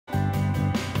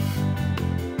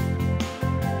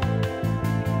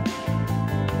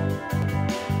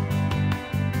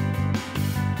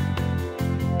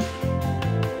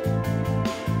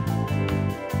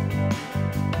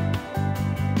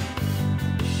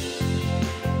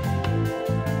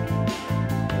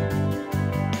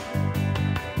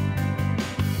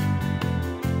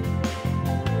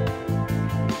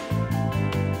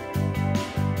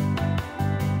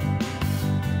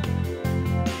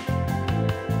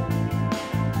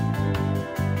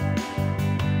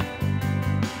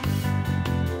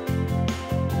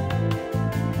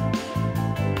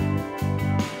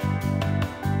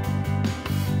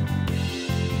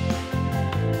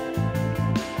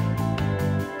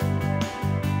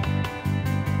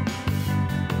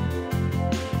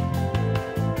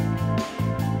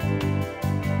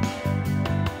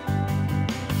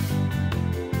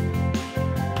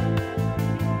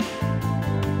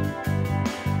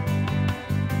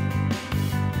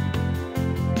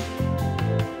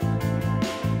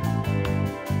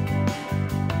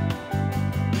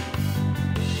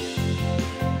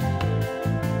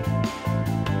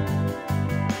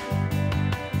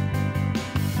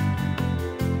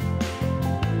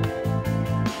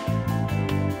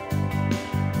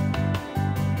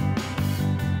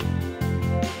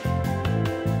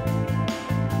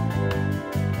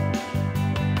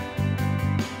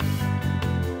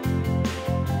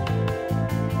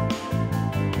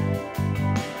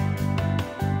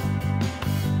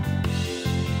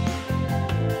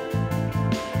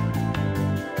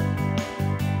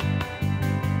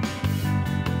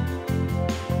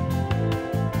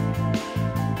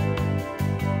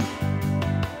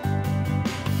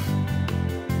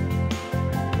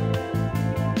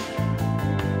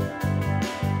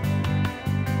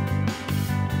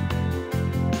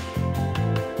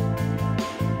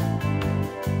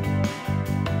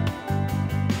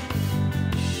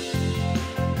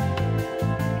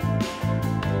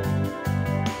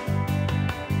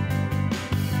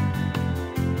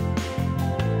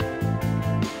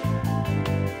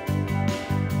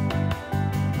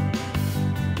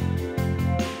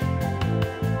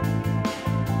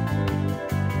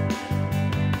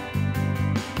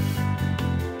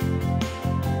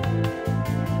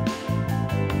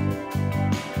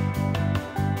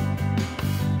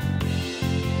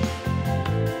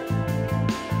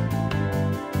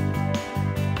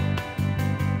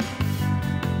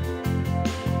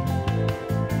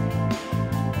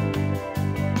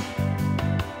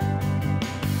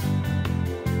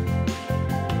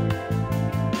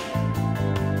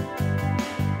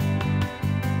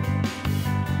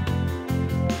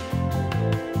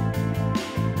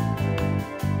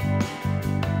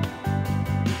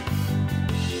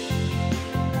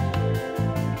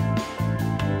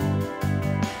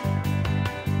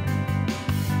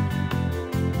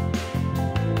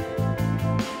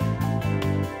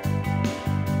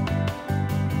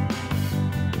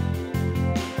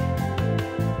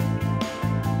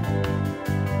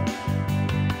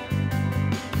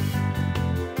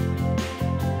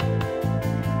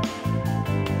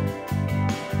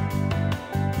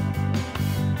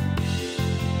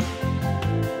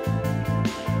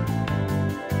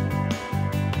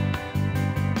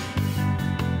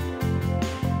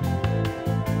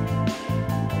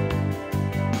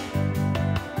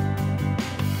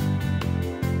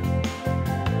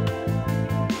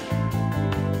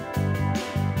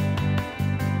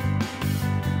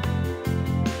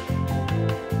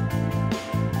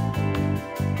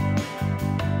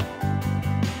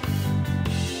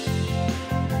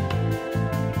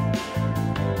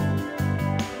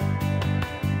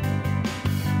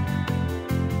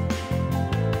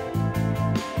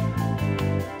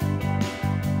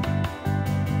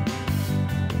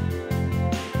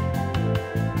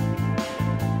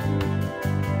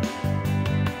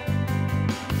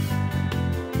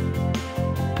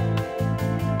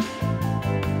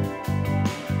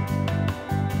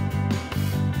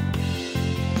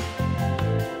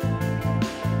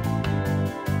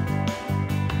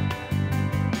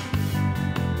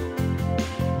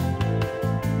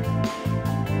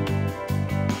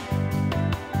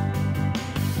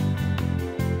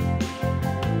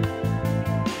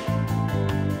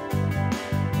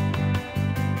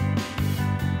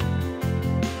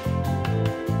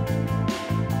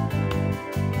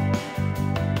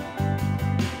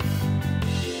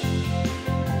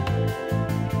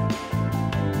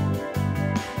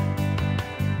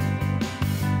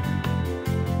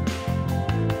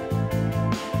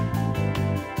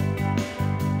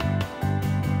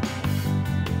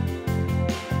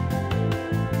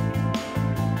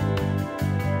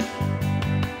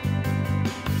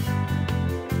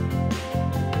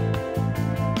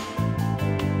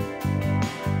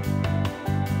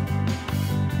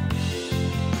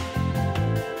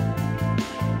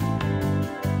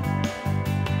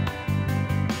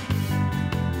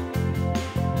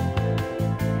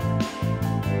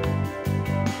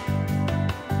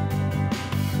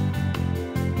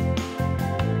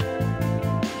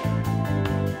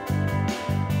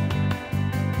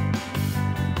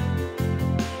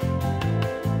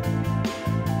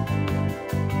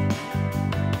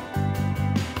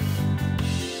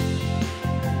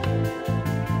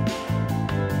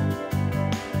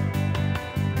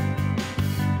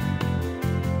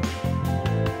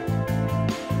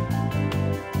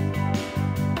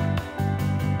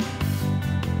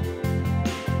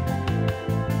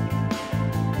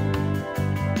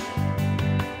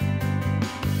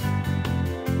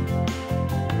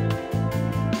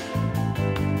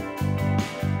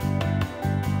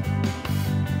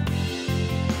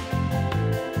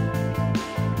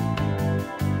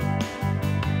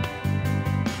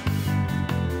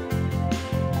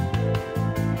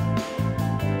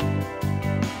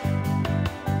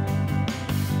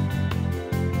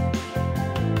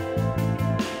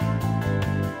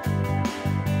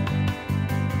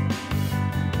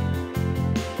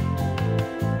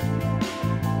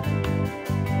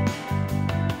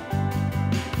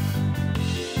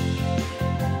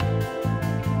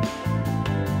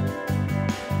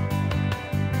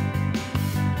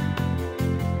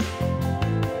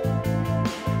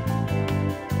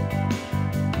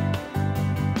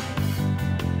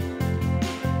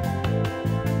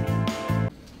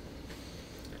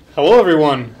Hello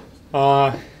everyone,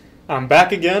 I'm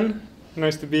back again.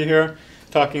 Nice to be here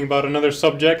talking about another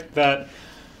subject that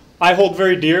I hold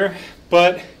very dear,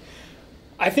 but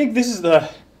I think this is the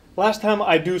last time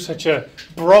I do such a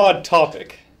broad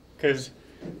topic, because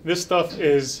this stuff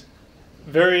is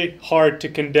very hard to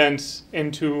condense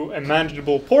into a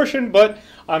manageable portion, but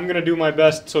I'm going to do my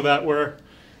best so that we're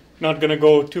not going to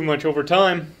go too much over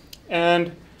time.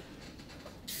 And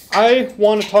I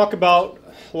want to talk about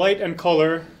light and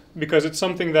color because it's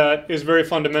something that is very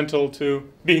fundamental to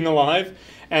being alive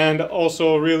and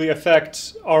also really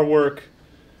affects our work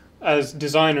as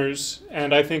designers.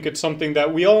 And I think it's something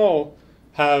that we all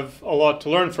have a lot to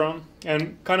learn from.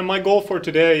 And kind of my goal for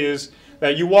today is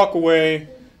that you walk away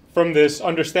from this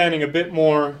understanding a bit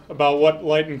more about what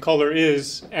light and color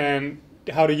is and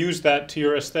how to use that to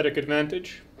your aesthetic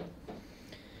advantage.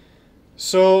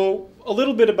 So a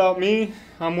little bit about me.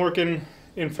 I'm working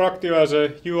in Fraktio as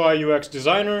a UI UX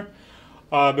designer.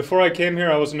 Before I came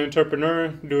here, I was an entrepreneur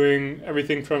doing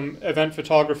everything from event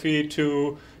photography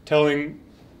to telling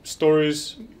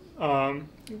stories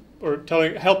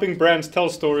helping brands tell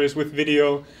stories with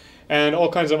video and all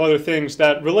kinds of other things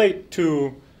that relate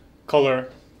to color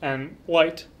and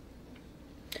light.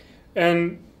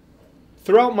 And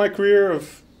throughout my career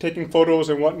of taking photos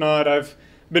and whatnot, I've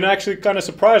been actually kind of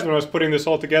surprised when I was putting this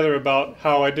all together about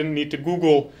how I didn't need to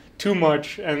Google too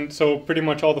much, and so pretty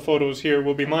much all the photos here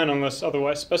will be mine unless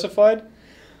otherwise specified.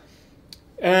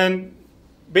 And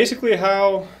basically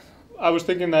how I was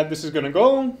thinking that this is going to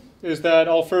go is that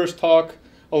I'll first talk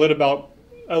a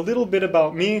little bit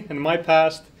about me and my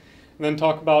past, and then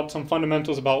talk about some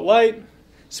fundamentals about light,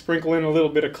 sprinkle in a little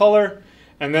bit of color,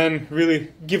 and then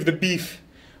really give the beef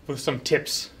with some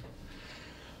tips.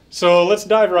 So let's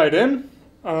dive right in.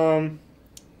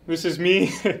 This is me,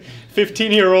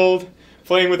 15-year-old,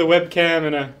 playing with a webcam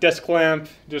and a desk lamp,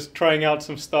 just trying out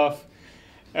some stuff.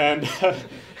 And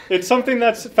it's something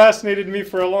that's fascinated me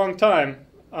for a long time.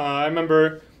 I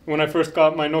remember when I first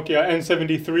got my Nokia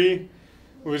N73,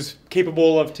 it was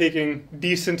capable of taking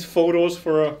decent photos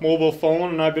for a mobile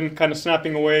phone, and I've been kind of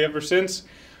snapping away ever since.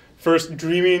 First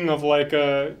dreaming of like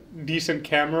a decent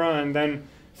camera and then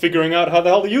figuring out how the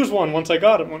hell to use one once I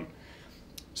got one.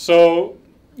 So,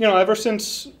 you know, ever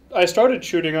since I started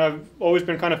shooting, I've always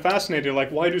been kind of fascinated. Like,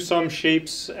 why do some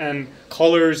shapes and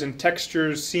colors and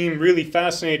textures seem really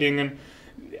fascinating and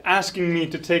asking me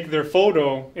to take their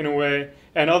photo in a way,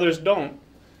 and others don't?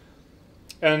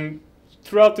 And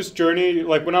throughout this journey,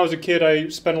 like when I was a kid, I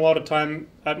spent a lot of time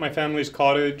at my family's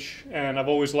cottage, and I've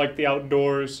always liked the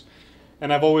outdoors,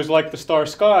 and I've always liked the star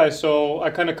sky. So I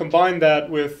kind of combined that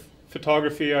with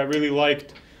photography. I really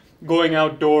liked going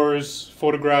outdoors,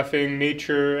 photographing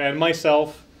nature and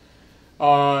myself.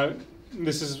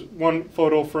 This is one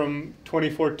photo from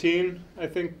 2014, I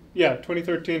think. Yeah,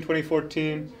 2013,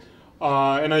 2014.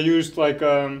 And I used like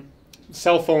a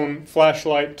cell phone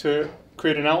flashlight to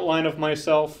create an outline of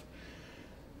myself.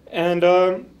 And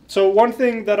so one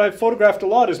thing that I've photographed a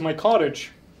lot is my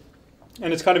cottage.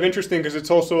 And it's kind of interesting because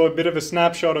it's also a bit of a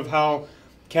snapshot of how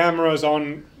cameras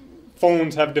on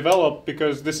phones have developed,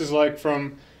 because this is like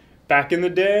from back in the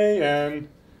day, and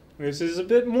this is a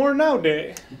bit more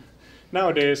nowadays.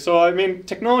 So I mean,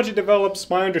 technology develops,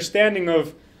 my understanding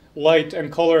of light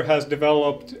and color has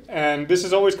developed, and this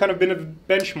has always kind of been a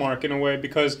benchmark in a way,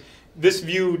 because this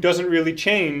view doesn't really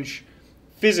change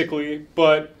physically,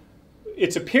 but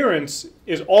its appearance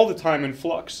is all the time in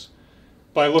flux.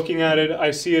 By looking at it,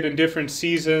 I see it in different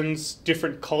seasons,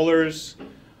 different colors.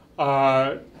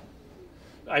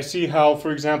 I see how,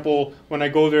 for example, when I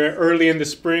go there early in the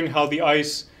spring, how the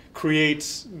ice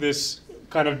creates this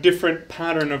kind of different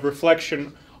pattern of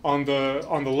reflection on the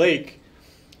lake.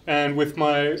 And with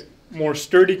my more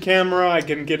sturdy camera, I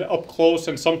can get up close,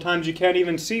 and sometimes you can't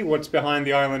even see what's behind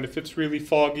the island if it's really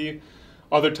foggy.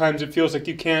 Other times it feels like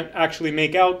you can't actually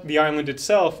make out the island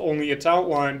itself, only its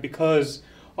outline, because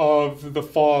of the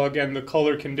fog and the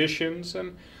color conditions.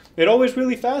 And it always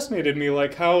really fascinated me,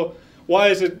 like why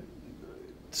is it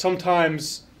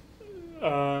sometimes,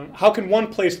 how can one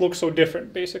place look so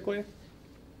different, basically?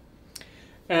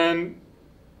 And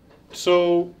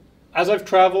so as I've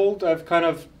traveled, I've kind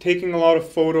of taken a lot of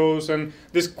photos, and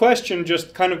this question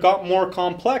just kind of got more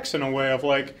complex in a way of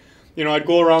like, you know, I'd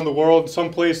go around the world,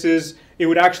 some places it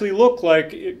would actually look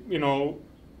like, you know,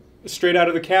 straight out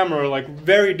of the camera, like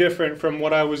very different from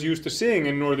what I was used to seeing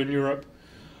in Northern Europe.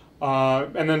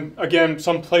 And then again,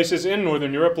 some places in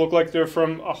Northern Europe look like they're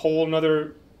from a whole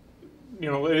nother, you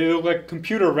know, they look like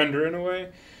computer render in a way.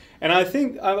 And I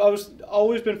think I was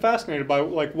always been fascinated by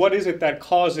like, what is it that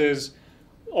causes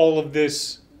all of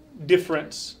this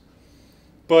difference?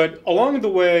 But along the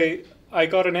way, I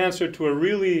got an answer to a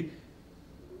really,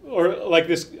 or like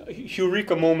this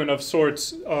eureka moment of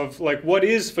sorts of like, what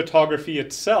is photography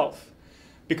itself?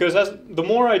 Because the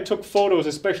more I took photos,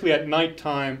 especially at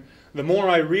nighttime, the more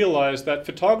I realized that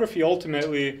photography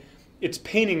ultimately, it's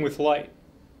painting with light.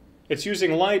 It's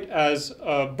using light as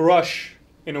a brush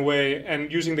in a way,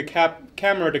 and using the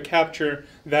camera to capture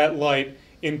that light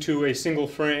into a single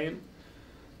frame.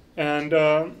 And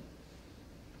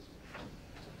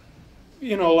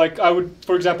you know, like I would,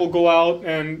 for example, go out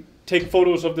and take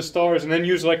photos of the stars and then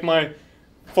use like my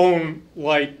phone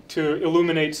light to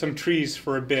illuminate some trees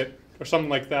for a bit or something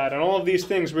like that. And all of these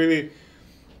things really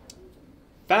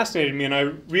fascinated me, and I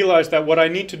realized that what I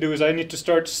need to do is I need to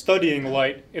start studying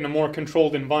light in a more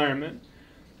controlled environment.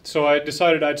 So I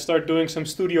decided I'd start doing some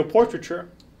studio portraiture.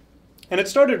 And it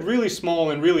started really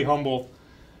small and really humble.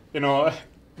 You know,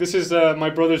 this is my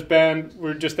brother's band.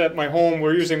 We're just at my home.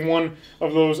 We're using one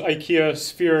of those IKEA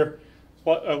sphere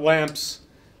lamps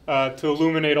to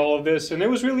illuminate all of this. And it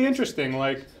was really interesting.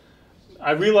 Like,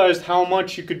 I realized how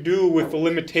much you could do with the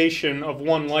limitation of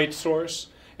one light source,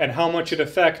 and how much it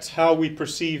affects how we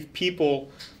perceive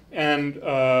people and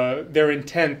their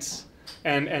intents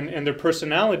and their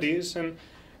personalities. And,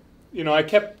 you know, I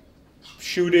kept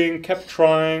shooting, kept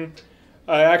trying.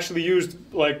 I actually used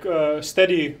like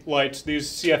steady lights, these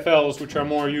CFLs, which are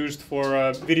more used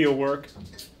for video work.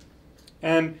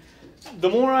 And the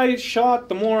more I shot,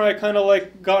 the more I kind of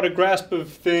like got a grasp of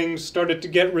things, started to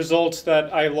get results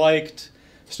that I liked,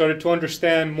 started to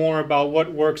understand more about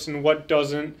what works and what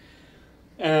doesn't.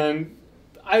 And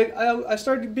I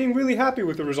started being really happy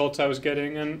with the results I was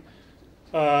getting. And,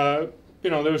 you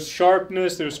know, there was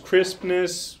sharpness, there was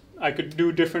crispness. I could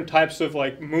do different types of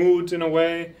like moods in a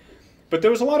way. But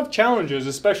there was a lot of challenges,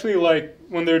 especially like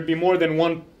when there'd be more than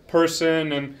one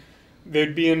person and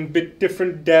they'd be in bit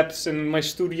different depths, and my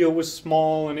studio was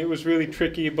small and it was really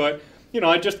tricky. But, you know,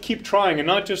 I just keep trying, and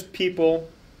not just people,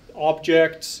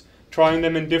 objects, trying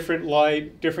them in different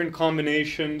light, different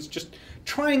combinations, just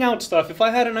trying out stuff. If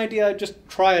I had an idea, I'd just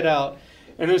try it out.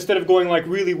 And instead of going like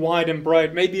really wide and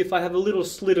bright, maybe if I have a little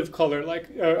slit of color, like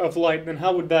of light, then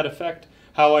how would that affect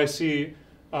how I see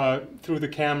through the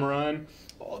camera? And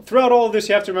throughout all of this,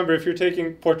 you have to remember, if you're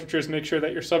taking portraitures, make sure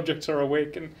that your subjects are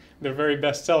awake and their very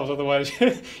best selves. Otherwise,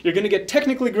 you're going to get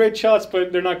technically great shots,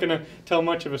 but they're not going to tell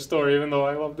much of a story, even though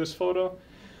I love this photo.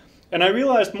 And I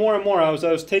realized more and more, as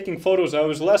I was taking photos, I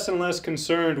was less and less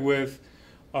concerned with,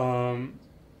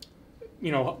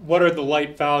 you know, what are the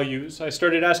light values? I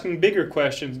started asking bigger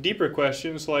questions, deeper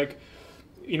questions, like,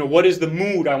 you know, what is the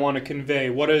mood I want to convey?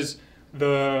 What is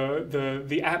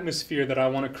the atmosphere that I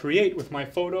want to create with my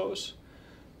photos?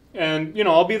 And, you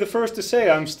know, I'll be the first to say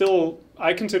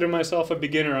I consider myself a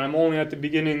beginner. I'm only at the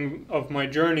beginning of my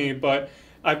journey, but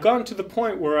I've gotten to the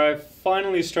point where I've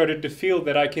finally started to feel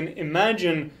that I can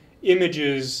imagine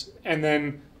images and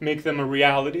then make them a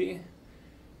reality.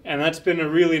 And that's been a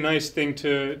really nice thing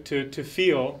to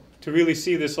feel, to really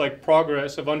see this like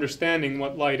progress of understanding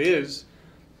what light is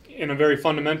in a very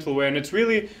fundamental way. And it's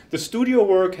really, the studio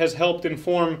work has helped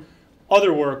inform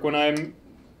other work when I'm,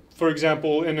 for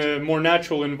example, in a more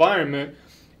natural environment,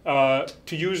 to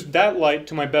use that light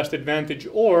to my best advantage,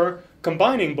 or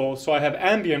combining both. So I have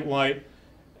ambient light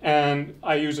and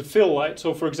I use a fill light.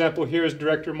 So for example, here is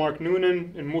director Mark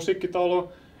Noonan in Musiikkitalo,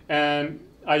 and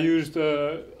I used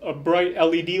a bright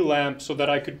LED lamp so that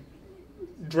I could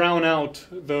drown out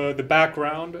the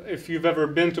background. If you've ever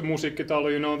been to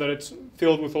Musiikkitalo, you know that it's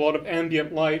filled with a lot of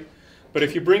ambient light. But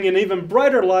if you bring in even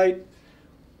brighter light,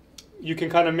 you can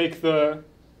kind of make the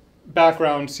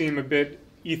background seem a bit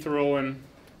ethereal and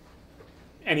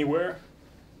anywhere,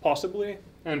 possibly.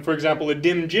 And for example, a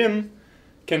dim gym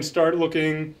can start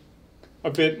looking a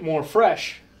bit more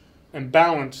fresh and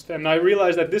balanced. And I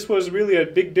realized that this was really a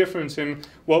big difference in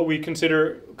what we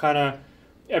consider kind of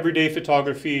everyday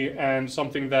photography and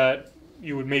something that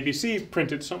you would maybe see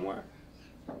printed somewhere.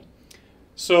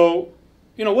 So,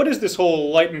 you know, what is this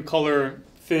whole light and color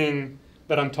thing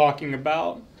that I'm talking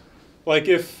about? Like,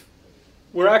 if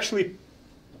we're actually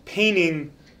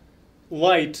painting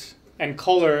light and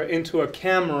color into a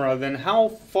camera, then how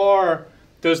far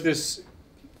does this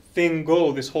thing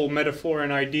go, this whole metaphor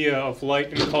and idea of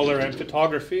light and color and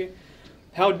photography?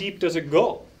 How deep does it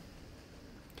go?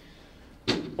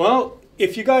 Well,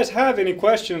 if you guys have any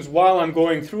questions while I'm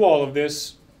going through all of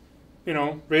this, you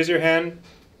know, raise your hand,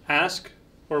 ask,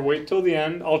 or wait till the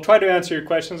end. I'll try to answer your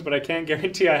questions, but I can't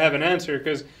guarantee I have an answer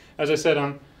because, as I said,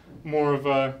 I'm more of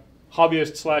a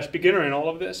hobbyist / beginner in all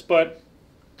of this. But,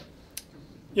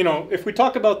 you know, if we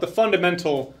talk about the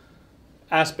fundamental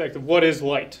aspect of what is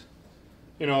light,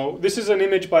 You know, this is an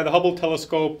image by the Hubble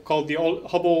telescope called the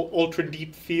Hubble Ultra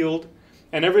Deep Field.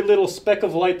 And every little speck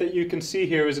of light that you can see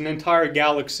here is an entire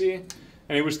galaxy.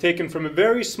 And it was taken from a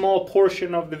very small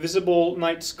portion of the visible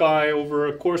night sky over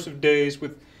a course of days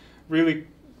with really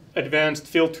advanced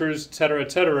filters, etc.,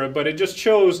 etc. But it just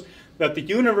shows that the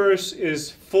universe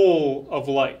is full of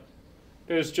light.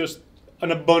 There's just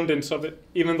an abundance of it,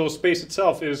 even though space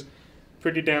itself is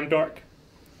pretty damn dark.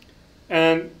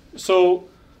 And so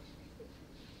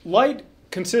light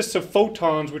consists of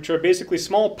photons, which are basically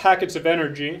small packets of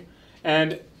energy,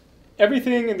 and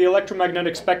everything in the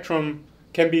electromagnetic spectrum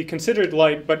can be considered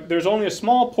light, but there's only a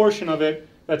small portion of it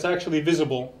that's actually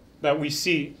visible, that we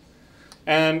see.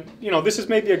 And you know, this is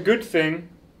maybe a good thing,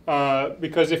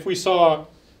 because if we saw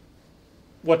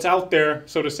what's out there,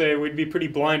 so to say, we'd be pretty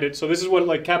blinded. So this is what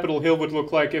like Capitol Hill would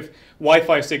look like if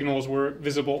Wi-Fi signals were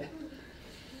visible.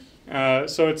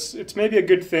 So it's maybe a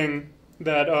good thing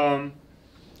that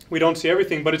we don't see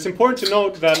everything, but it's important to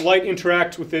note that light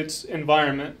interacts with its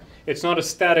environment. It's not a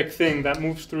static thing that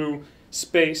moves through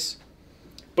space.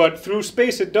 But through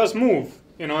space it does move,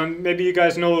 you know, and maybe you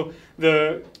guys know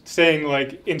the saying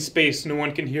like, in space no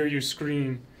one can hear you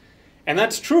scream. And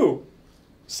that's true.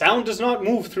 Sound does not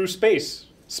move through space.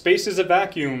 Space is a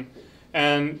vacuum,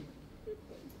 and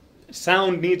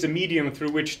sound needs a medium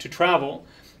through which to travel.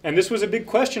 And this was a big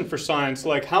question for science,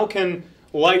 like how can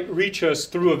light reach us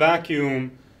through a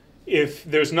vacuum if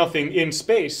there's nothing in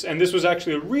space? And this was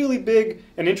actually a really big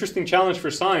and interesting challenge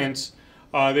for science.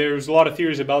 There's a lot of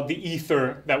theories about the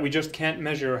ether that we just can't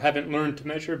measure, haven't learned to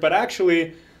measure. But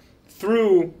actually,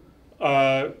 through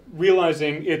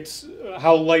realizing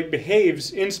how light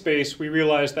behaves in space, we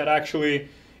realized that actually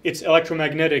it's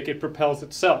electromagnetic, it propels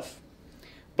itself.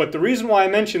 But the reason why I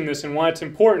mention this and why it's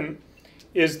important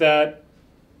is that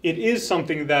it is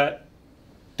something that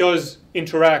does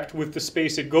interact with the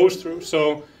space it goes through.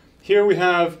 So here we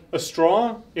have a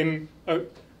straw in a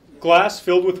glass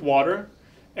filled with water,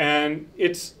 and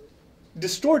it's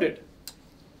distorted.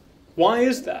 Why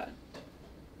is that?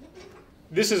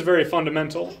 This is very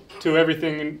fundamental to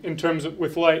everything in terms of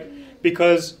with light,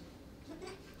 because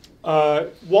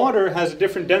water has a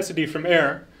different density from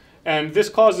air, and this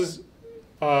causes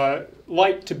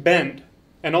light to bend.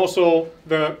 And also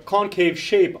the concave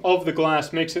shape of the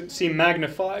glass makes it seem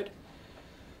magnified.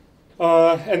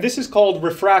 And this is called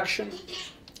refraction.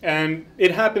 And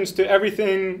it happens to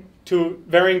everything to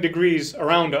varying degrees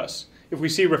around us. If we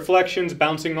see reflections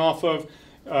bouncing off of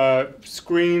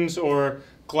screens or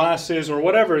glasses or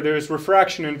whatever, there's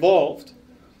refraction involved.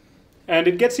 And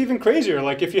it gets even crazier.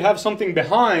 Like if you have something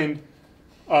behind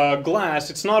glass,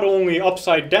 it's not only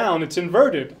upside down, it's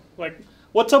inverted. Like,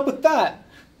 what's up with that?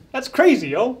 That's crazy,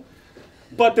 yo.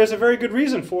 But there's a very good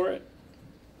reason for it.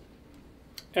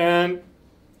 And,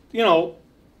 you know,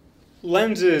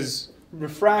 lenses,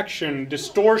 refraction,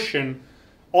 distortion,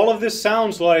 all of this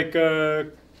sounds like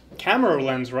a camera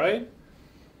lens, right?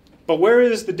 But where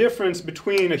is the difference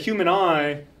between a human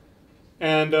eye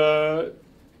and a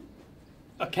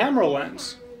camera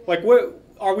lens? Like, what,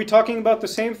 are we talking about the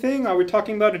same thing? Are we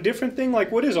talking about a different thing?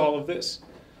 Like, what is all of this?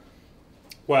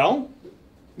 Well,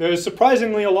 there's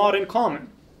surprisingly a lot in common.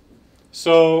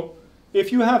 So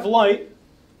if you have light,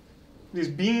 these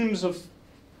beams of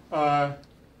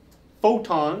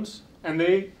photons, and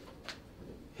they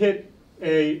hit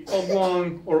a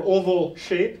oblong or oval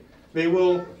shape, they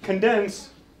will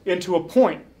condense into a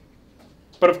point.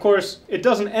 But of course, it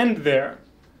doesn't end there.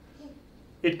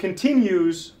 It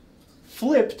continues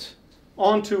flipped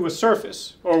onto a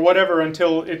surface or whatever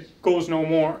until it goes no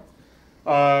more.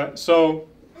 So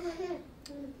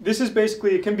this is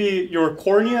basically, it can be your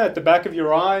cornea at the back of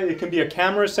your eye, it can be a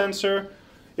camera sensor,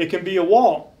 it can be a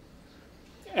wall.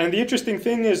 And the interesting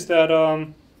thing is that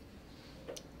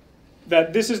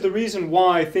that this is the reason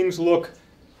why things look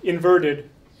inverted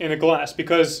in a glass,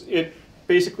 because it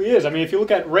basically is. I mean, if you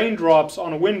look at raindrops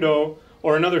on a window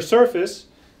or another surface,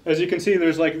 as you can see,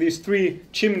 there's like these three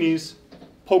chimneys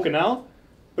poking out.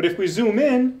 But if we zoom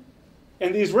in,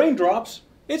 and these raindrops,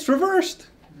 it's reversed.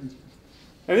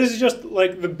 And this is just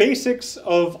like the basics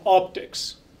of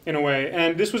optics, in a way.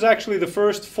 And this was actually the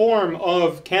first form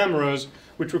of cameras,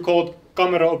 which were called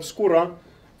camera obscura,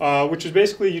 which is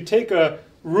basically you take a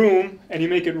room and you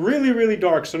make it really, really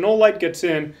dark so no light gets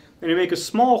in, and you make a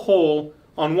small hole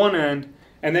on one end,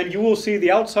 and then you will see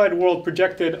the outside world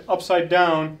projected upside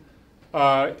down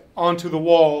onto the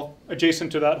wall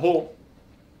adjacent to that hole.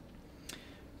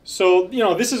 So, you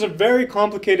know, this is a very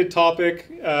complicated topic,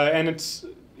 and it's,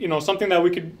 you know, something that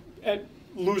we could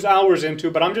lose hours into,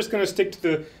 but I'm just going to stick to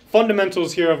the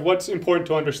fundamentals here of what's important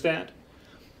to understand.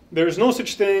 There is no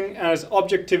such thing as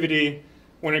objectivity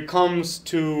when it comes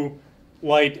to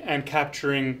light and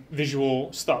capturing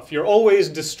visual stuff. You're always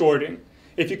distorting.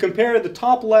 If you compare the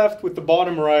top left with the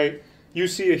bottom right, you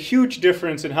see a huge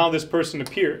difference in how this person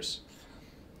appears.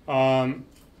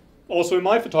 Also in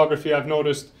my photography, I've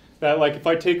noticed that like if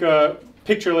I take a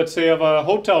picture, let's say, of a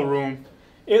hotel room,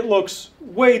 it looks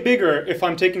way bigger if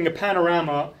I'm taking a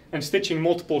panorama and stitching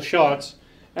multiple shots.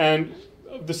 And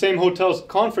the same hotel's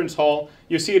conference hall,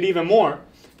 you see it even more.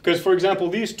 Because, for example,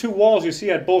 these two walls you see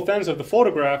at both ends of the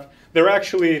photograph, they're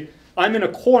actually, I'm in a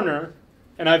corner,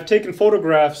 and I've taken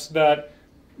photographs that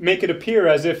make it appear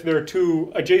as if they're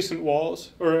two adjacent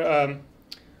walls, or,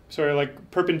 sorry,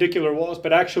 like perpendicular walls,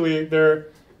 but actually they're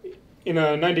in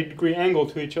a 90-degree angle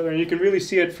to each other. And you can really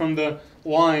see it from the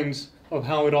lines of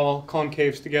how it all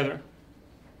concaves together.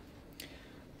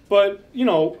 But, you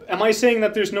know, am I saying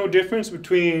that there's no difference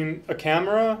between a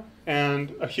camera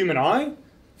and a human eye?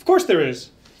 Of course there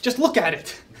is. Just look at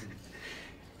it.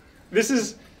 This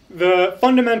is the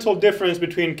fundamental difference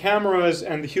between cameras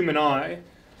and the human eye.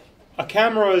 A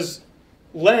camera's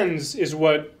lens is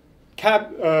what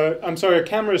a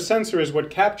camera's sensor is what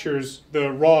captures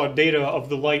the raw data of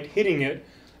the light hitting it,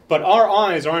 but our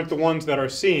eyes aren't the ones that are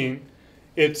seeing.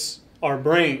 It's our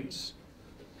brains.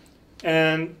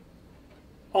 And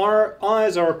our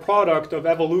eyes are a product of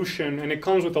evolution, and it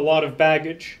comes with a lot of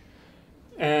baggage.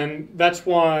 And that's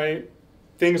why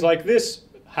things like this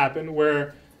happen,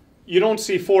 where you don't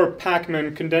see four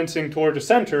Pac-Men condensing toward the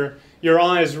center. Your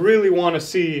eyes really want to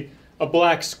see a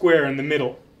black square in the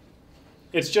middle.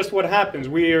 It's just what happens.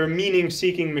 We are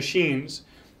meaning-seeking machines.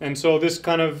 And so this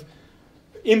kind of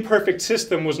imperfect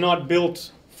system was not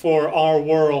built for our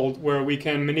world, where we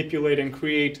can manipulate and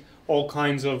create all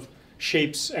kinds of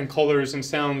shapes and colors and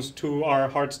sounds to our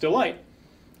heart's delight.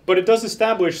 But it does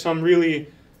establish some really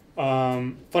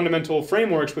fundamental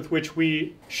frameworks with which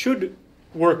we should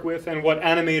work with, and what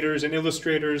animators and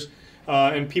illustrators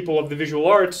and people of the visual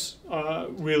arts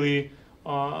really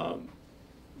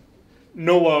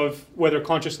know of, whether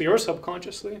consciously or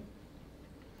subconsciously.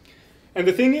 And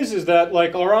the thing is that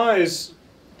like our eyes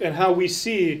and how we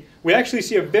see, we actually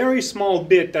see a very small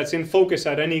bit that's in focus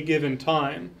at any given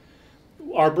time.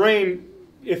 Our brain,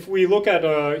 if we look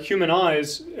at human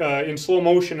eyes in slow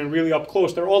motion and really up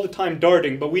close, they're all the time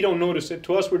darting, but we don't notice it.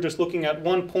 To us, we're just looking at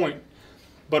one point.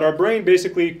 But our brain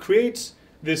basically creates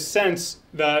this sense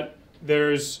that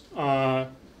there's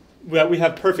that we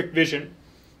have perfect vision.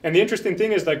 And the interesting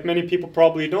thing is, like many people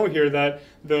probably know here, that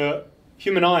the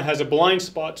human eye has a blind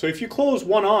spot. So if you close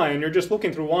one eye and you're just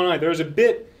looking through one eye, there's a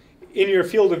bit in your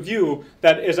field of view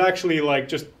that is actually like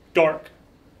just dark.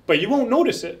 But you won't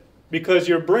notice it, because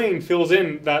your brain fills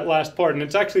in that last part. And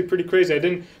it's actually pretty crazy. I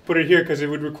didn't put it here because it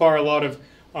would require a lot of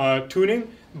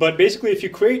tuning. But basically, if you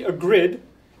create a grid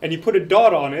and you put a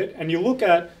dot on it and you look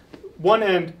at one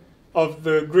end of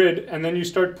the grid and then you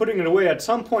start putting it away, at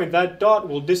some point that dot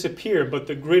will disappear, but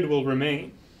the grid will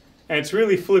remain. And it's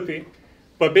really flippy.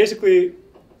 But basically,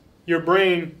 your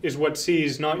brain is what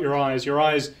sees, not your eyes. Your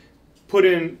eyes put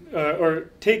in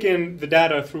or take in the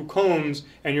data through cones,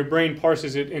 and your brain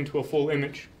parses it into a full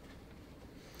image.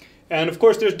 And of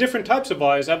course, there's different types of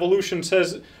eyes. Evolution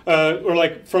says, or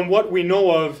like from what we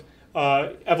know of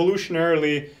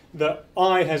evolutionarily, the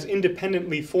eye has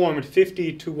independently formed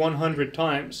 50 to 100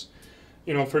 times.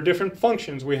 You know, for different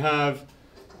functions. We have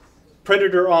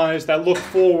predator eyes that look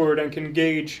forward and can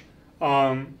gauge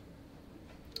much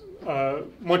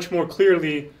more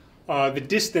clearly the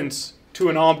distance to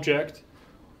an object.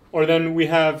 Or then we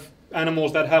have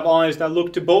animals that have eyes that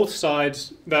look to both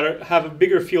sides, that have a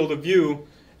bigger field of view,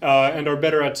 and are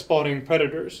better at spotting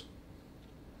predators.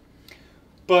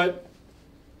 But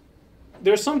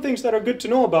there's some things that are good to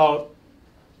know about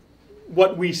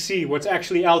what we see, what's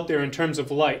actually out there in terms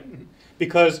of light.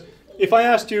 Because if I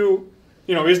asked you,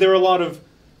 you know, is there a lot of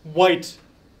white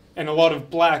and a lot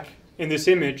of black in this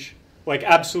image, like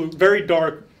absolute, very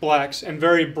dark blacks and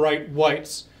very bright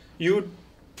whites, you'd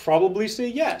probably say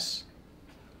yes.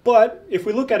 But if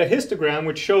we look at a histogram,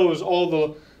 which shows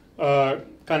all the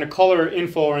kind of color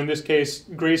info, or in this case,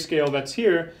 grayscale that's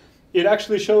here, it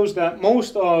actually shows that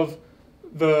most of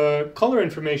the color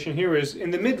information here is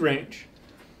in the mid-range.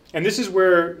 And this is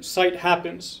where sight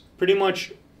happens. Pretty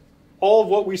much all of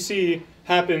what we see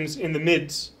happens in the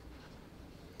mids.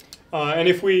 And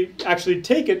if we actually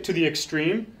take it to the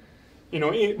extreme, you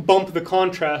know, bump the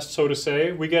contrast, so to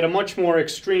say, we get a much more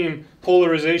extreme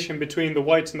polarization between the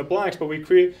whites and the blacks, but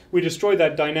we destroy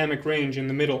that dynamic range in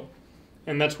the middle.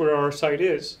 And that's where our sight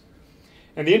is.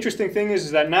 And the interesting thing is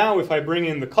that now if I bring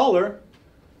in the color,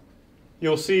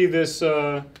 you'll see this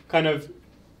kind of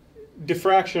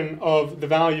diffraction of the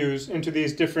values into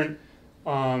these different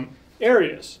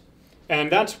areas.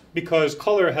 And that's because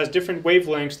color has different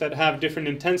wavelengths that have different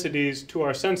intensities to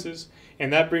our senses.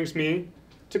 And that brings me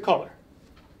to color.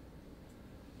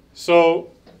 So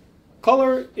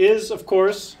color is, of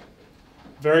course,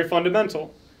 very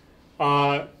fundamental.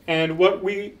 And what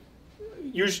we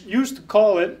used to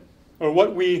call it, or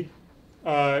what we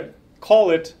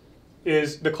call it,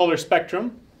 is the color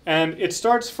spectrum. And it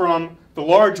starts from the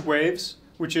large waves,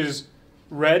 which is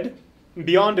red.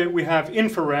 Beyond it, we have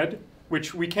infrared,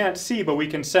 which we can't see but we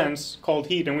can sense, called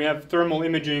heat. And we have thermal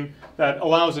imaging that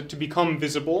allows it to become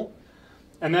visible.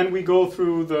 And then we go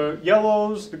through the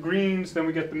yellows, the greens, then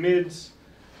we get the mids,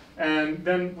 and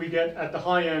then we get, at the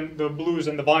high end, the blues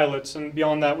and the violets. And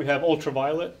beyond that, we have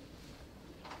ultraviolet.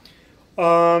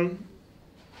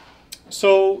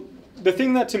 So the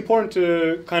thing that's important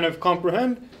to kind of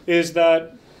comprehend is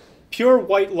that pure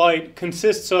white light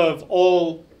consists of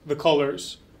all the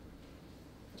colors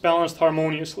balanced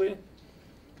harmoniously.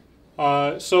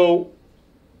 So,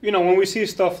 you know, when we see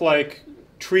stuff like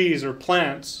trees or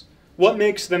plants, what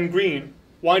makes them green?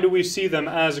 Why do we see them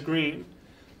as green?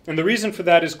 And the reason for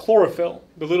that is chlorophyll,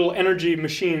 the little energy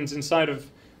machines inside of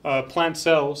plant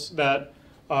cells that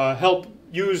help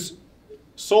use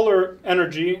solar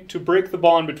energy to break the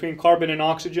bond between carbon and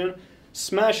oxygen,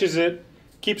 smashes it,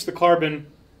 keeps the carbon,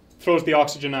 throws the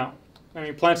oxygen out. I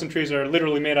mean, plants and trees are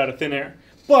literally made out of thin air.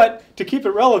 But to keep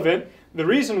it relevant, the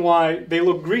reason why they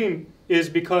look green is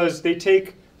because they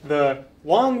take the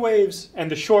long waves and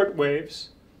the short waves.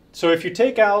 So if you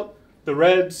take out the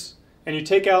reds and you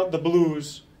take out the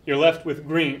blues, you're left with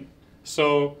green.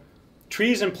 So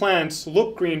trees and plants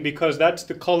look green because that's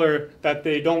the color that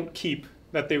they don't keep,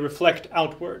 that they reflect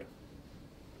outward.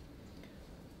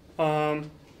 And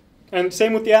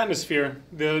same with the atmosphere.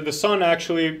 The sun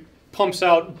actually pumps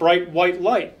out bright white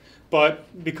light,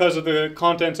 but because of the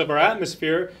contents of our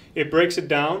atmosphere, it breaks it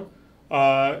down,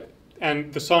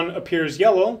 and the sun appears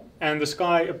yellow, and the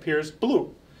sky appears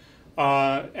blue.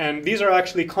 And these are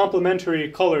actually complementary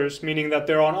colors, meaning that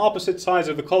they're on opposite sides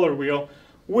of the color wheel,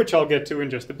 which I'll get to in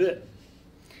just a bit.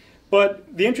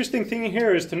 But the interesting thing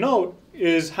here is to note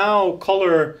is how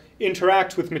color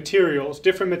interacts with materials.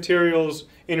 Different materials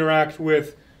interact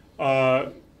with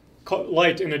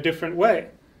light in a different way.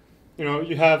 You know,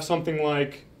 you have something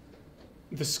like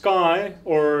the sky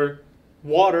or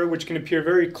water, which can appear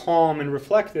very calm and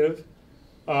reflective.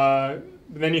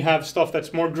 Then you have stuff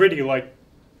that's more gritty, like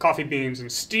coffee beans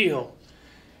and steel.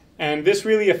 And this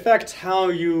really affects how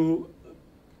you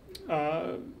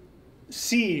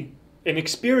see and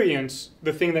experience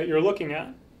the thing that you're looking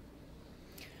at.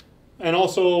 And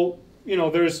also, you know,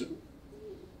 there's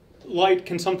light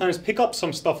can sometimes pick up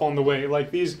some stuff on the way, like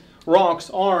these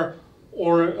rocks are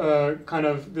kind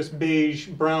of this beige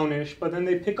brownish, but then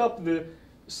they pick up the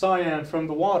cyan from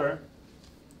the water,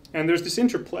 and there's this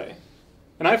interplay.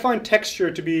 And I find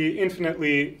texture to be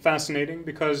infinitely fascinating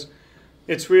because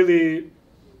it's really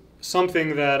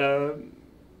something that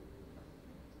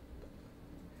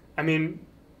I mean,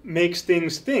 makes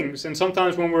things. And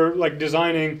sometimes when we're like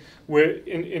designing,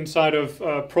 inside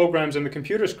of programs in the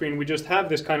computer screen, we just have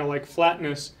this kind of like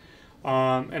flatness.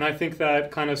 And I think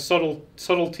that kind of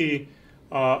subtlety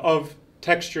of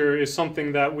texture is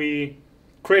something that we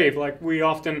crave. Like, we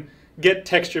often get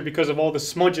texture because of all the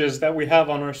smudges that we have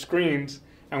on our screens,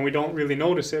 and we don't really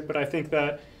notice it. But I think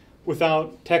that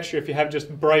without texture, if you have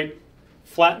just bright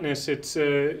flatness,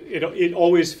 it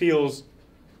always feels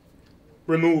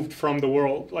removed from the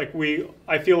world. Like,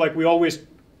 I feel like we always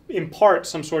impart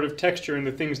some sort of texture in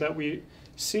the things that we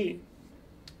see.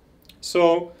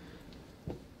 So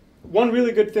one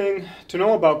really good thing to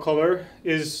know about color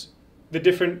is the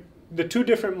two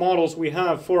different models we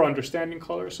have for understanding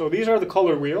color. So these are the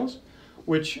color wheels,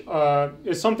 which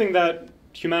is something that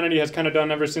humanity has kind of done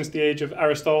ever since the age of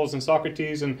Aristotle and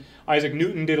Socrates, and Isaac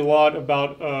Newton did a lot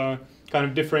about kind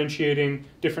of differentiating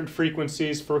different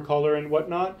frequencies for color and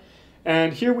whatnot.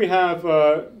 And here we have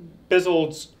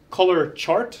Bezold's color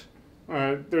chart.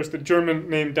 There's the German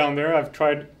name down there. I've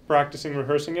tried practicing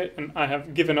rehearsing it, and I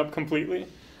have given up completely.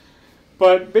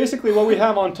 But basically what we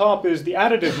have on top is the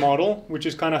additive model, which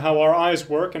is kind of how our eyes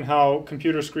work and how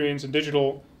computer screens and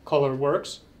digital color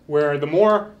works, where the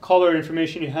more color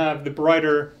information you have, the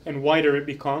brighter and whiter it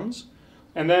becomes.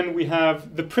 And then we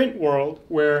have the print world,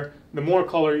 where the more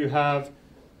color you have,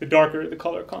 the darker the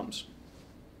color comes.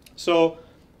 So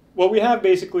what we have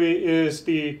basically is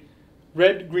the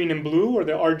red, green, and blue, or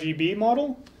the RGB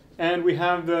model, and we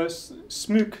have the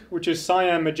SMUK, which is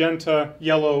cyan, magenta,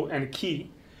 yellow, and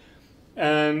key.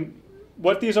 And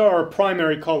what these are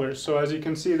primary colors. So as you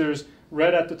can see, there's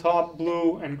red at the top,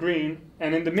 blue, and green.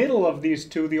 And in the middle of these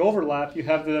two, the overlap, you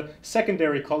have the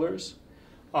secondary colors.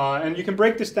 And you can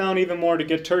break this down even more to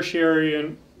get tertiary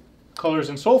and colors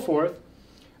and so forth.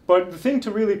 But the thing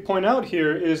to really point out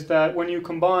here is that when you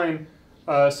combine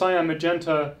cyan,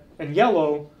 magenta, and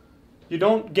yellow, you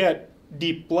don't get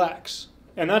deep blacks.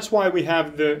 And that's why we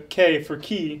have the K for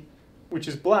key, which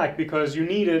is black, because you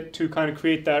need it to kind of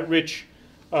create that rich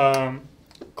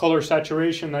color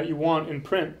saturation that you want in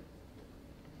print.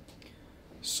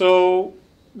 So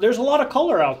there's a lot of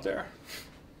color out there.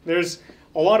 There's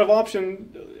a lot of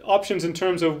options in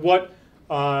terms of what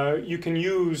you can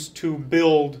use to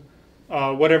build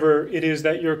whatever it is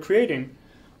that you're creating.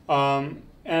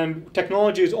 And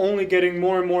technology is only getting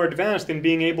more and more advanced in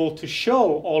being able to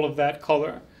show all of that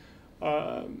color.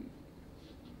 And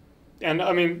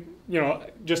I mean, you know,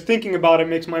 just thinking about it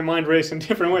makes my mind race in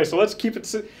different ways. So let's keep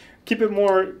it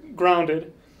more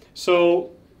grounded.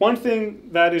 So one thing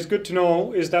that is good to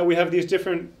know is that we have these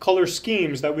different color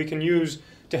schemes that we can use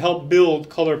to help build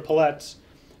color palettes.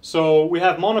 So we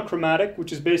have monochromatic,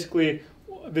 which is basically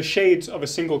the shades of a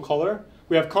single color.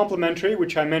 We have complementary,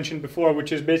 which I mentioned before,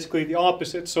 which is basically the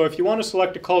opposite. So if you want to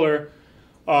select a color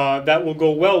that will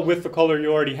go well with the color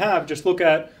you already have, just look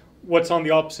at what's on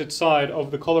the opposite side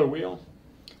of the color wheel.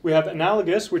 We have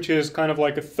analogous, which is kind of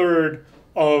like a third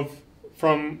of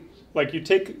like you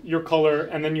take your color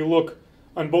and then you look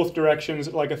on both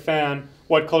directions like a fan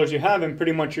what colors you have, and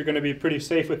pretty much you're going to be pretty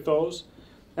safe with those.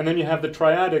 And then you have the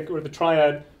triadic or the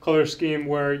triad color scheme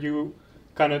where you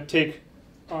kind of take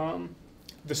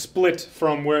the split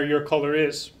from where your color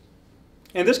is.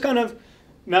 And this kind of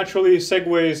naturally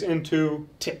segues into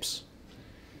tips.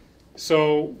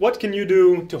 So what can you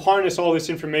do to harness all this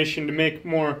information to make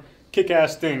more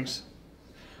kick-ass things?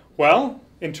 Well,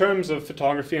 in terms of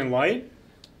photography and light,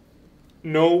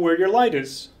 know where your light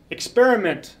is.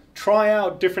 Experiment, try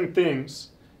out different things.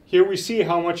 Here we see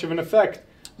how much of an effect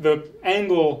the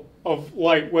angle of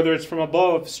light, whether it's from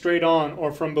above, straight on,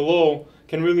 or from below,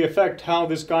 can really affect how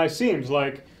this guy seems.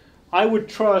 Like, I would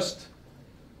trust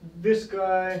this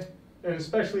guy, and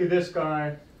especially this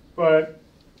guy, but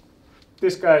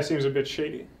this guy seems a bit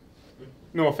shady.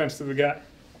 No offense to the guy.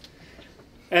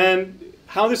 And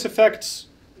how this affects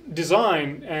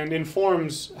design and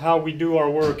informs how we do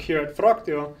our work here at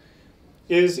Fraktio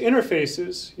is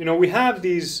interfaces. You know, we have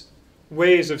these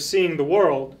ways of seeing the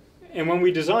world, and when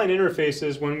we design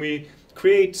interfaces, when we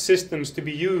create systems to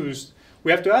be used,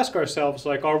 we have to ask ourselves,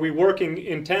 like, are we working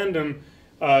in tandem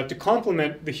to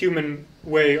complement the human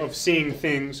way of seeing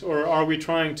things, or are we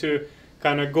trying to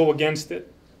kind of go against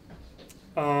it?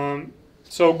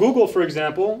 So Google, for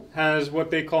example, has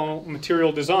what they call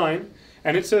material design,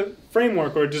 and it's a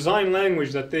framework or a design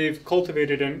language that they've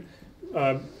cultivated and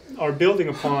are building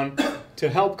upon to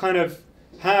help kind of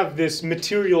have this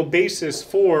material basis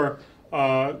for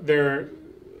their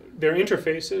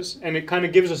interfaces, and it kind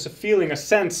of gives us a feeling, a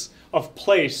sense of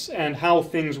place and how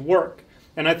things work.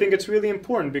 And I think it's really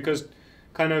important because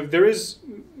kind of there is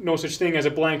no such thing as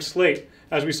a blank slate.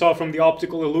 As we saw from the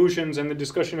optical illusions and the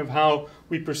discussion of how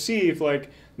we perceive, like,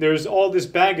 there's all this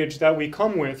baggage that we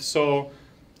come with, so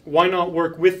why not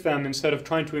work with them instead of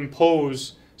trying to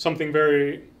impose something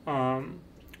very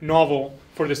novel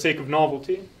for the sake of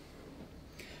novelty?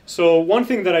 So one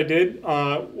thing that I did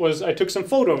was I took some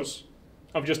photos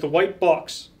of just a white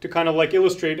box to kind of like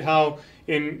illustrate how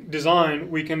in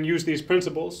design we can use these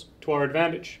principles to our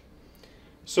advantage.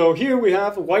 So here we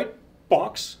have a white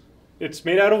box. It's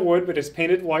made out of wood, but it's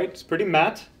painted white. It's pretty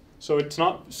matte, so it's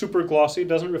not super glossy. It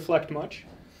doesn't reflect much.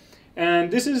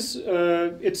 And this is,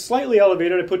 it's slightly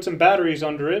elevated. I put some batteries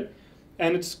under it,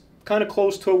 and it's kind of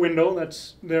close to a window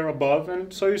that's there above.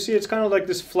 And so you see it's kind of like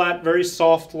this flat, very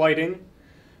soft lighting.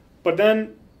 But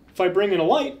then if I bring in a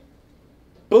light,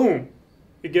 boom,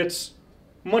 it gets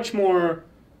much more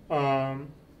kind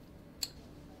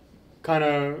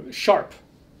of sharp.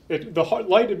 The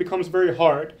light, it becomes very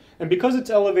hard. And because it's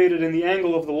elevated in the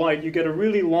angle of the light, you get a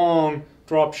really long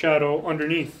drop shadow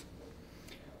underneath.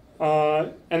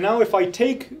 And now if I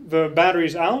take the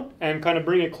batteries out and kind of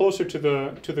bring it closer to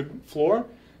the floor,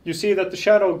 you see that the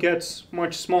shadow gets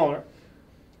much smaller.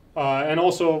 And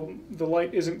also the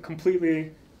light isn't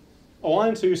completely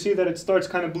aligned, so you see that it starts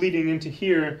kind of bleeding into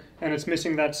here, and it's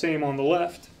missing that same on the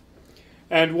left.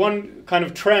 And one kind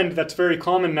of trend that's very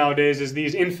common nowadays is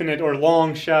these infinite or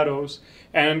long shadows.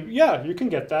 And yeah, you can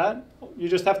get that. You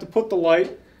just have to put the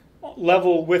light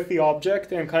level with the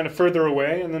object and kind of further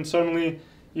away, and then suddenly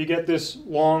you get this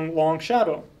long, long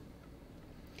shadow.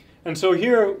 And so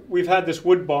here we've had this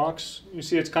wood box. You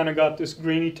see it's kind of got this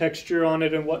grainy texture on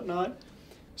it and whatnot.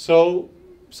 So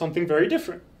something very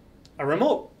different, a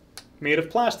remote. made of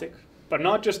plastic, but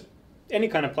not just any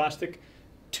kind of plastic,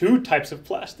 two types of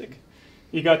plastic.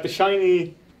 You got the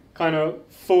shiny kind of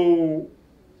faux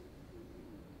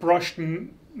brushed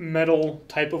metal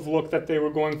type of look that they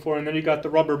were going for, and then you got the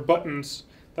rubber buttons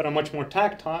that are much more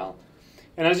tactile.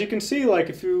 And as you can see, like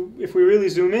if we really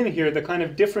zoom in here, the kind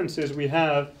of differences we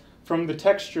have from the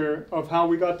texture of how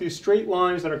we got these straight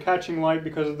lines that are catching light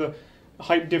because of the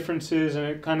height differences, and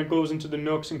it kind of goes into the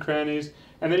nooks and crannies.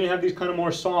 And then you have these kind of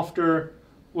more softer,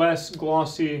 less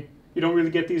glossy, you don't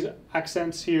really get these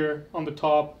accents here on the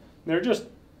top. They're just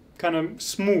kind of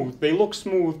smooth. They look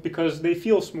smooth because they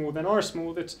feel smooth and are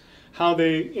smooth. It's how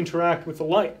they interact with the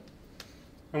light.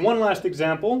 And one last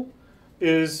example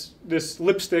is this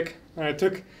lipstick I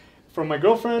took from my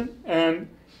girlfriend, and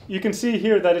you can see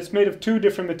here that it's made of two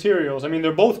different materials. I mean,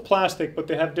 they're both plastic, but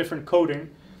they have different coating.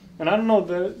 And I don't know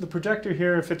the projector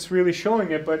here if it's really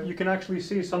showing it, but you can actually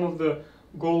see some of the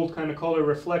gold kind of color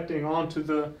reflecting onto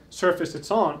the surface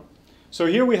it's on. So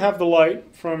here we have the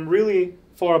light from really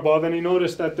far above, and you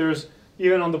notice that there's,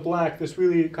 even on the black, this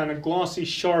really kind of glossy,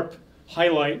 sharp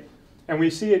highlight, and we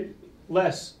see it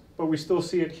less, but we still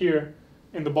see it here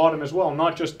in the bottom as well,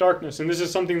 not just darkness. And this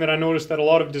is something that I noticed that a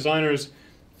lot of designers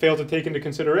fail to take into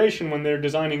consideration when they're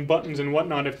designing buttons and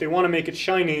whatnot. If they want to make it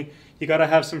shiny, you got to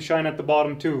have some shine at the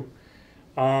bottom too.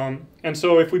 And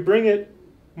so if we bring it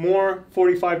more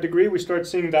 45 degree, we start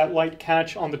seeing that light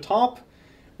catch on the top.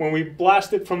 When we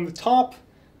blast it from the top,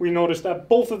 we notice that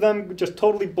both of them just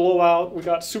totally blow out. We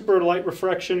got super light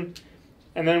refraction.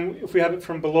 And then if we have it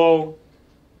from below,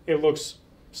 it looks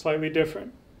slightly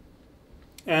different.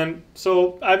 And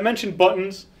so I've mentioned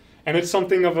buttons, and it's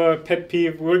something of a pet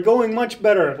peeve. We're going much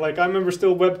better. Like, I remember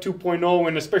still Web 2.0,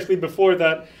 and especially before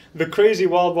that, the crazy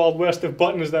wild, wild west of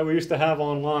buttons that we used to have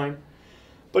online.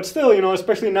 But still, you know,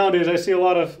 especially nowadays, I see a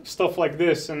lot of stuff like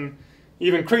this and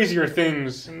even crazier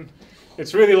things. And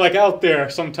it's really like out there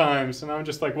sometimes, and I'm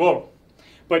just like, whoa.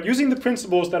 But using the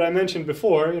principles that I mentioned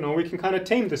before, you know, we can kind of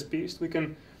tame this beast. We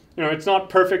can, you know, it's not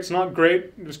perfect, it's not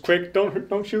great. It was quick,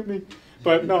 don't shoot me.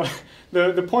 But no,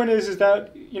 the point is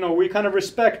that, you know, we kind of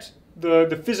respect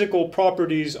the physical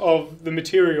properties of the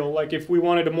material. Like if we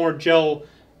wanted a more gel,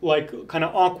 like kind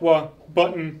of aqua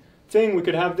button thing, we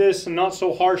could have this and not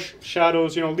so harsh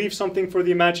shadows, you know, leave something for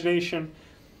the imagination.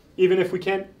 Even if we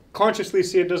can't consciously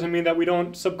see it, doesn't mean that we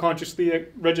don't subconsciously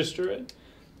register it.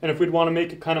 And if we'd want to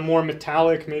make it kind of more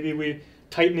metallic, maybe we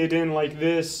tighten it in like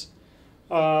this.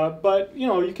 But, you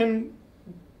know, you can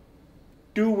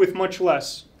do with much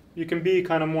less. You can be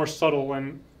kind of more subtle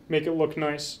and make it look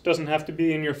nice. Doesn't have to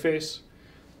be in your face,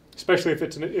 especially if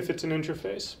it's an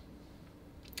interface.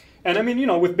 And I mean, you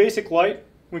know, with basic light,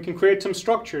 we can create some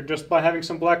structure just by having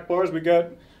some black bars. We got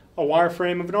a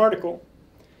wireframe of an article.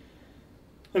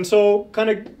 And so kind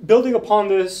of building upon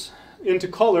this into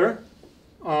color,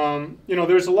 you know,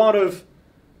 there's a lot of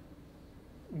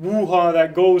woo-ha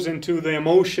that goes into the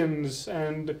emotions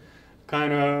and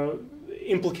kind of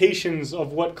implications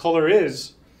of what color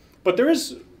is. But there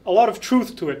is a lot of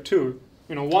truth to it too.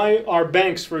 You know, why are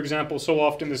banks, for example, so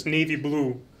often this navy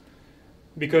blue?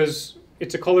 Because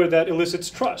it's a color that elicits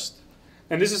trust.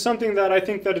 And this is something that I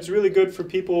think that it's really good for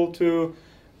people to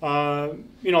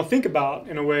you know, think about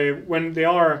in a way when they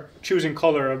are choosing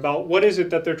color, about what is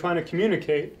it that they're trying to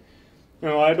communicate. You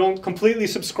know, I don't completely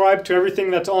subscribe to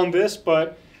everything that's on this,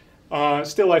 but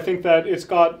still I think that it's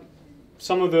got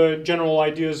some of the general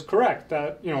ideas correct,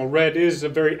 that, you know, red is a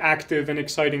very active and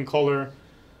exciting color.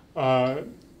 You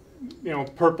know,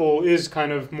 purple is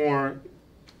kind of more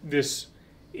this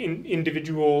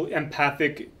individual,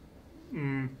 empathic,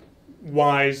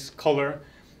 wise color.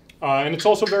 And it's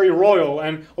also very royal.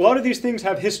 And a lot of these things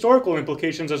have historical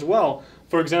implications as well.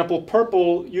 For example,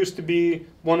 purple used to be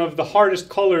one of the hardest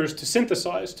colors to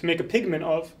synthesize, to make a pigment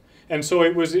of. And so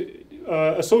it was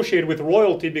associated with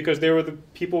royalty because they were the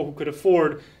people who could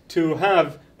afford to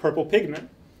have purple pigment.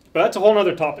 But that's a whole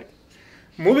other topic.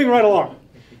 Moving right along.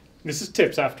 This is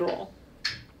tips after all.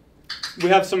 We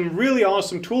have some really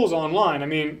awesome tools online. I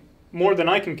mean, more than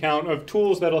I can count, of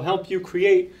tools that'll help you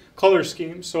create color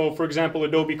schemes. So for example,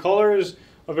 Adobe Color is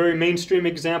a very mainstream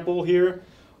example here.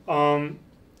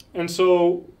 And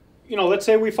so, you know, let's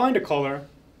say we find a color.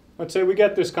 Let's say we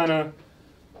get this kind of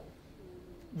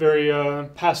very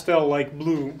pastel-like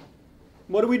blue.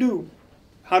 What do?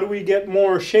 How do we get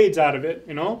more shades out of it,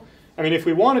 you know? I mean, if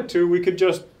we wanted to, we could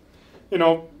just, you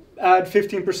know, add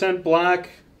 15% black,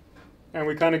 and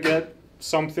we kind of get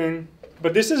something.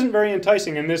 But this isn't very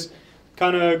enticing, and this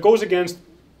kind of goes against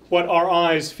what our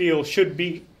eyes feel should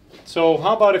be. So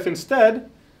how about if instead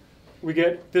we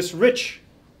get this rich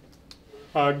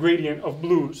gradient of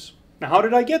blues? Now, how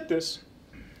did I get this?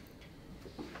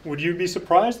 Would you be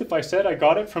surprised if I said I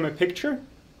got it from a picture?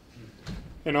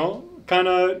 You know, kind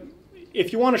of,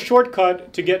 if you want a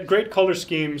shortcut to get great color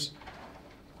schemes,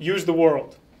 use the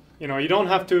world. You know, you don't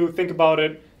have to think about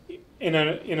it in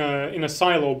a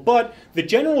silo. But the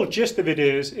general gist of it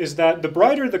is that the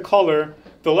brighter the color,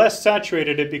 the less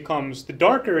saturated it becomes. The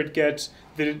darker it gets,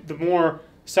 the more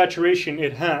saturation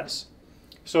it has.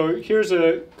 So here's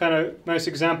a kind of nice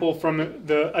example from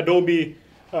the Adobe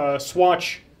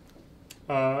Swatch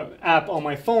app on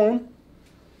my phone.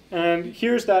 And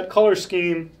here's that color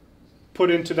scheme put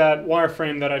into that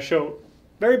wireframe that I showed.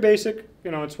 Very basic,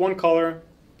 you know, it's one color,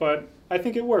 but I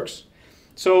think it works.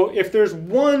 So if there's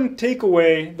one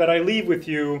takeaway that I leave with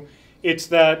you, it's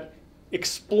that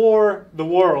explore the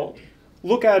world.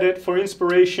 Look at it for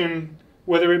inspiration,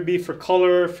 whether it be for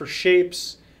color, for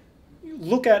shapes.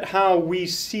 Look at how we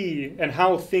see and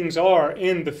how things are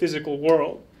in the physical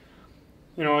world.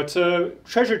 You know, it's a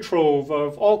treasure trove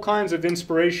of all kinds of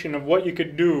inspiration of what you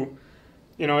could do.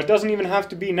 You know, it doesn't even have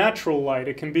to be natural light.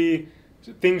 It can be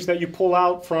things that you pull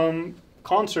out from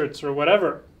concerts or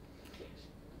whatever.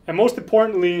 And most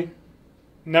importantly,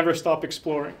 never stop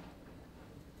exploring.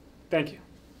 Thank you.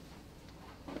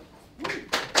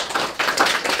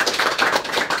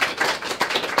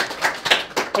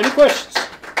 Any questions?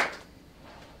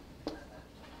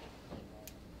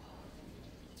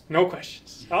 No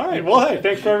questions. All right. Well, hey,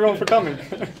 thanks for everyone for coming.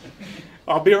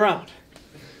 I'll be around.